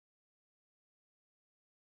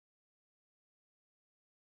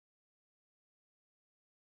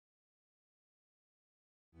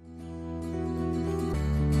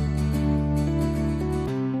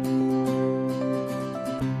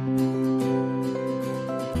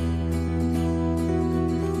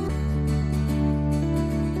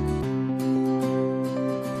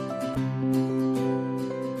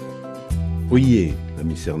Oyez,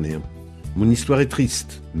 ami cernéen, mon histoire est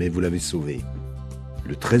triste, mais vous l'avez sauvée.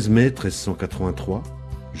 Le 13 mai 1383,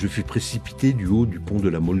 je fus précipité du haut du pont de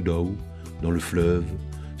la Moldau, dans le fleuve,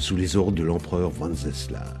 sous les ordres de l'empereur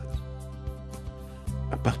Wenceslas.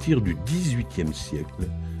 À partir du XVIIIe siècle,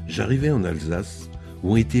 j'arrivai en Alsace,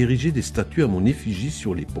 où ont été érigées des statues à mon effigie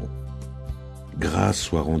sur les ponts. Grâce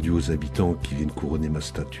soit rendue aux habitants qui viennent couronner ma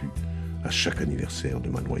statue à chaque anniversaire de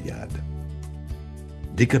ma noyade.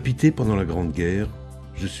 Décapité pendant la Grande Guerre,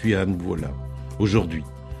 je suis à nouveau là, aujourd'hui,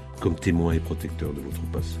 comme témoin et protecteur de votre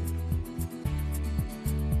passé.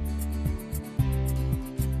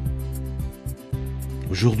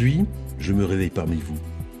 Aujourd'hui, je me réveille parmi vous.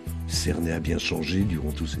 Cernay a bien changé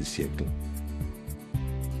durant tous ces siècles.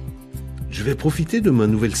 Je vais profiter de ma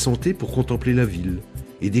nouvelle santé pour contempler la ville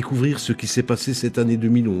et découvrir ce qui s'est passé cette année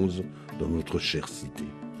 2011 dans notre chère cité.